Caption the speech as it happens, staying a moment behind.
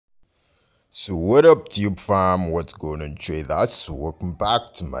So what up tube fam, what's going on traders? Welcome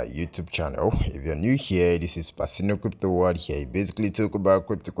back to my YouTube channel. If you're new here, this is Pasino Crypto World. Here I basically talk about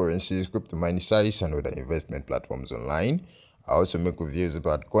cryptocurrencies, crypto mining sites and other investment platforms online. I also make reviews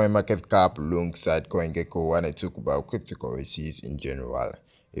about coin market cap alongside CoinGecko, and I talk about cryptocurrencies in general.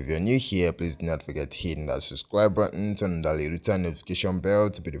 If you're new here, please do not forget hitting that subscribe button, turn on the little notification bell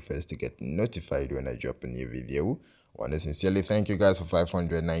to be the first to get notified when I drop a new video. I want to sincerely thank you guys for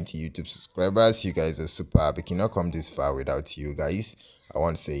 590 YouTube subscribers. You guys are superb. I cannot come this far without you guys. I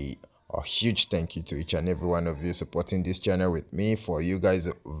want to say a huge thank you to each and every one of you supporting this channel with me. For you guys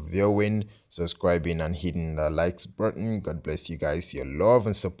viewing, subscribing and hitting the likes button. God bless you guys. Your love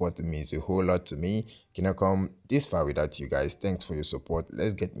and support means a whole lot to me. Cannot come this far without you guys. Thanks for your support.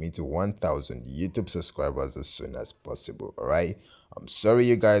 Let's get me to 1000 YouTube subscribers as soon as possible. Alright, I'm sorry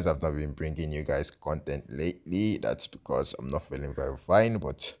you guys, I've not been bringing you guys content lately. That's because I'm not feeling very fine,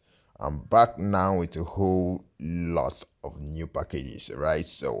 but I'm back now with a whole lot of new packages. Right,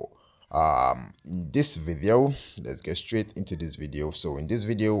 so in this video, let's get straight into this video. So in this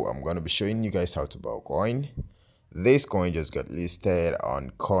video, I'm going to be showing you guys how to buy a coin. This coin just got listed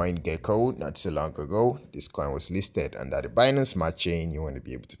on CoinGecko not so long ago. This coin was listed under the Binance Smart Chain. You want to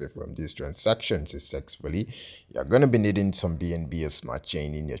be able to perform these transactions successfully. You're going to be needing some BNB or Smart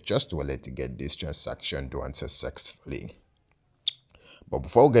Chain in your Trust wallet to get this transaction done successfully. But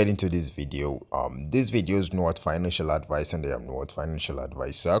before we get into this video is not financial advice and I am not financial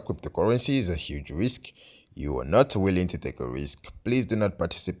advisor. Cryptocurrency is a huge risk. You are not willing to take a risk, please do not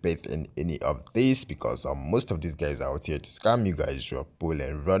participate in any of this because most of these guys are out here to scam you guys, drop pull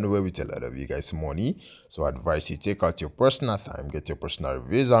and run away with a lot of you guys money. So I advise you take out your personal time, get your personal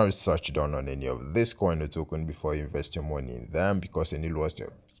reviews and research done on any of this coin or token before you invest your money in them, because any loss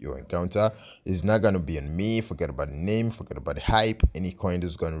you encounter is not going to be on me. Forget about the name, forget about the hype. Any coin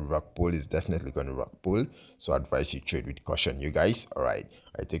that's going to rock pull is definitely going to rock pull, so I advise you trade with caution, you guys. All right,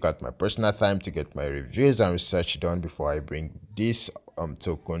 I take out my personal time to get my reviews and research done before I bring this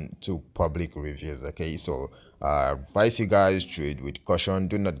token to public reviews. Okay, so I advise you guys trade with caution.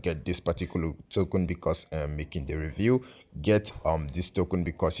 Do not get this particular token because I'm making the review. Get this token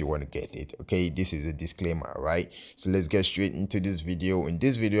because you want to get it. Okay, this is a disclaimer. Right, so let's get straight into this video. In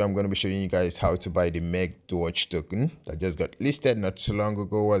this video I'm going to be showing you guys how to buy the MAGE DOGE token that just got listed not so long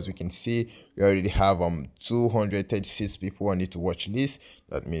ago. As we can see, we already have 236 people on it to watch this.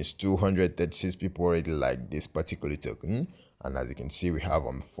 That means 236 people already like this particular token, and as you can see we have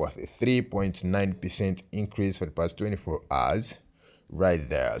 43.9% increase for the past 24 hours right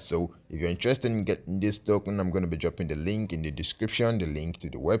there. So if you're interested in getting this token, I'm going to be dropping the link in the description, the link to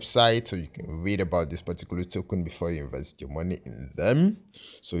the website, so you can read about this particular token before you invest your money in them,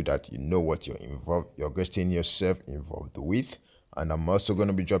 so that you know what you're getting yourself involved with. And I'm also going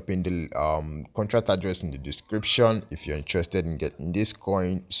to be dropping the contract address in the description if you're interested in getting this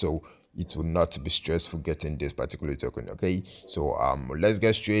coin, so it will not be stressful getting this particular token. Okay, so let's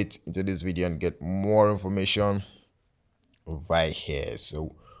get straight into this video and get more information right here.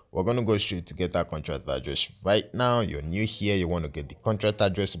 So we're going to go straight to get our contract address. Right now you're new here, you want to get the contract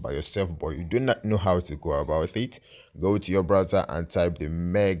address by yourself but you do not know how to go about it. Go to your browser and type the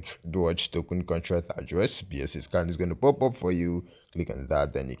MAGE DOGE token contract address. BSC scan is going to pop up for you. Click on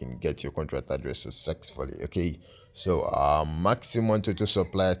that, then you can get your contract address successfully. Okay, so maximum total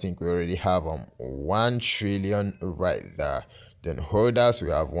supply, I think we already have 1 trillion right there. Then holders, we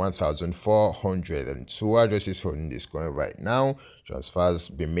have 1,402 addresses holding this coin right now. Transfers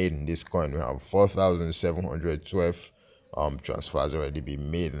been made in this coin, we have 4,712 transfers already been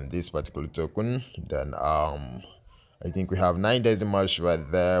made in this particular token. Then I think we have 9 decimals right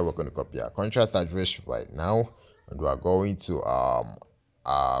there. We're going to copy our contract address right now and we are going to our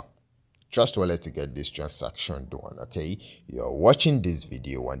Trust wallet to get this transaction done. Okay, you're watching this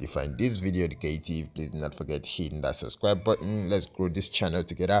video and you find this video educative, please do not forget hitting that subscribe button. Let's grow this channel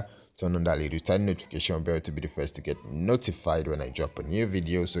together. Turn on that little tiny notification bell to be the first to get notified when I drop a new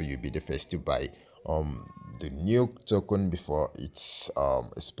video, so you'll be the first to buy the new token before it's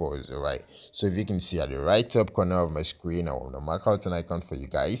exposed. All right, so if you can see at the right top corner of my screen, I want to mark out an icon for you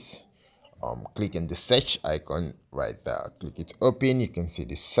guys. Click in the search icon right there, click it open, you can see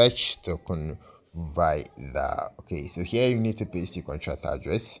the search token right there. Okay, so here you need to paste your contract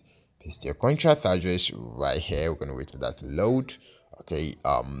address. Paste your contract address right here. We're going to wait for that to load. Okay,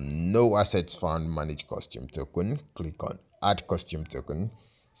 no assets found, manage costume token. Click on add costume token,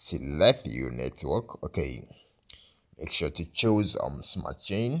 select your network. Okay, make sure to choose smart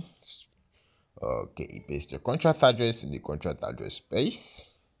chain. Okay, paste your contract address in the contract address space.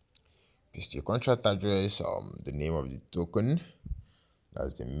 Paste your contract address, the name of the token,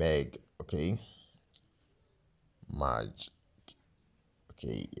 that's the MAGE Okay, MAGE.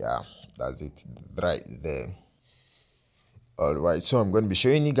 Okay, yeah, that's it right there. Alright, so I'm going to be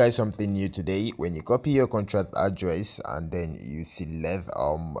showing you guys something new today. When you copy your contract address and then you select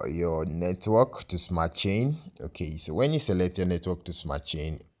your network to smart chain. Okay, so when you select your network to smart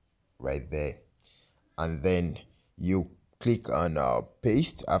chain right there, and then you click on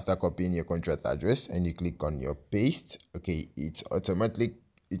paste after copying your contract address, and you click on your paste. Okay, it's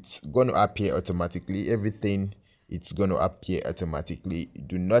going to appear automatically. Everything, it's going to appear automatically. You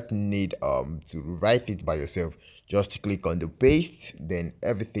do not need to write it by yourself. Just click on the paste, then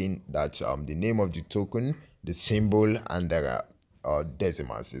everything that's the name of the token, the symbol, and the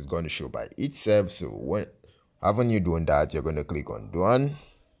decimals is going to show by itself. So when haven't you done that, you're going to click on done.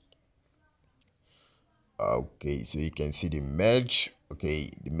 Okay, so you can see the merge.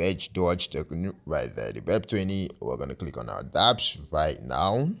 Okay, the MAGE DOGE token right there, the web20. We're going to click on our dApps right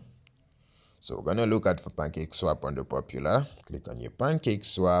now. So we're going to look at for pancake swap on the popular. Click on your pancake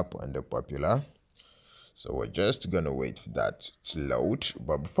swap on the popular. So we're just going to wait for that to load.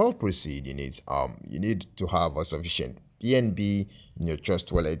 But before proceeding, you need to have a sufficient BNB in your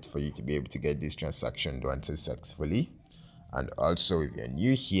trust wallet for you to be able to get this transaction done successfully. And also, if you're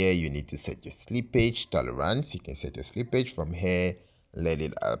new here, you need to set your slippage tolerance. You can set your slippage from here, let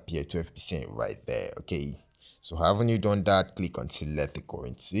it appear 12% right there. Okay, so haven't you done that, click on select the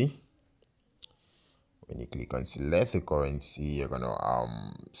currency. When you click on select the currency, you're gonna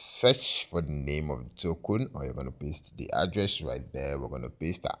search for the name of the token, or you're gonna paste the address right there. We're gonna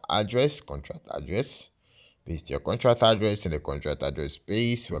paste the address, contract address. Paste your contract address in the contract address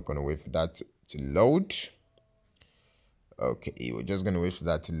space. We're gonna wait for that to load. Okay, we're just gonna wait for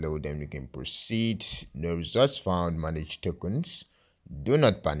that to load, then we can proceed. No results found, manage tokens. Do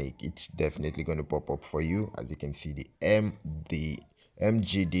not panic, it's definitely going to pop up for you. As you can see, the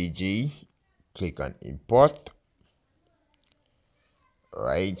MGDG, click on import. All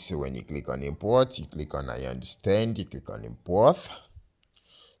right, so when you click on import, you click on I understand, you click on import.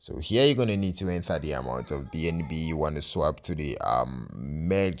 So here you're going to need to enter the amount of BNB you want to swap to the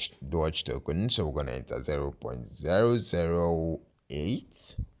MAGE DOGE token. So we're going to enter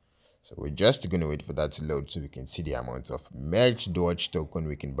 0.008. So we're just going to wait for that to load so we can see the amount of MAGE DOGE token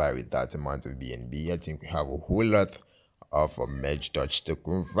we can buy with that amount of BNB. I think we have a whole lot of a MAGE DOGE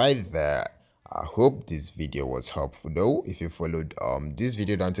token right there. I hope this video was helpful though. If you followed this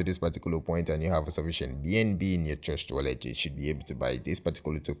video down to this particular point and you have a sufficient BNB in your trust wallet, you should be able to buy this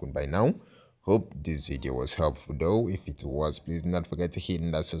particular token by now. Hope this video was helpful though. If it was, please do not forget to hit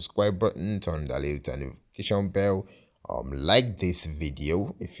that subscribe button, turn the little notification bell, like this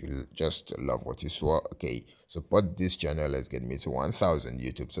video if you just love what you saw. Okay, support this channel. Let's get me to 1000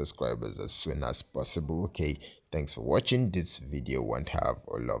 YouTube subscribers as soon as possible. Okay, thanks for watching this video and have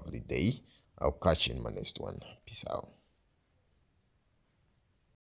a lovely day. I'll catch you in my next one. Peace out.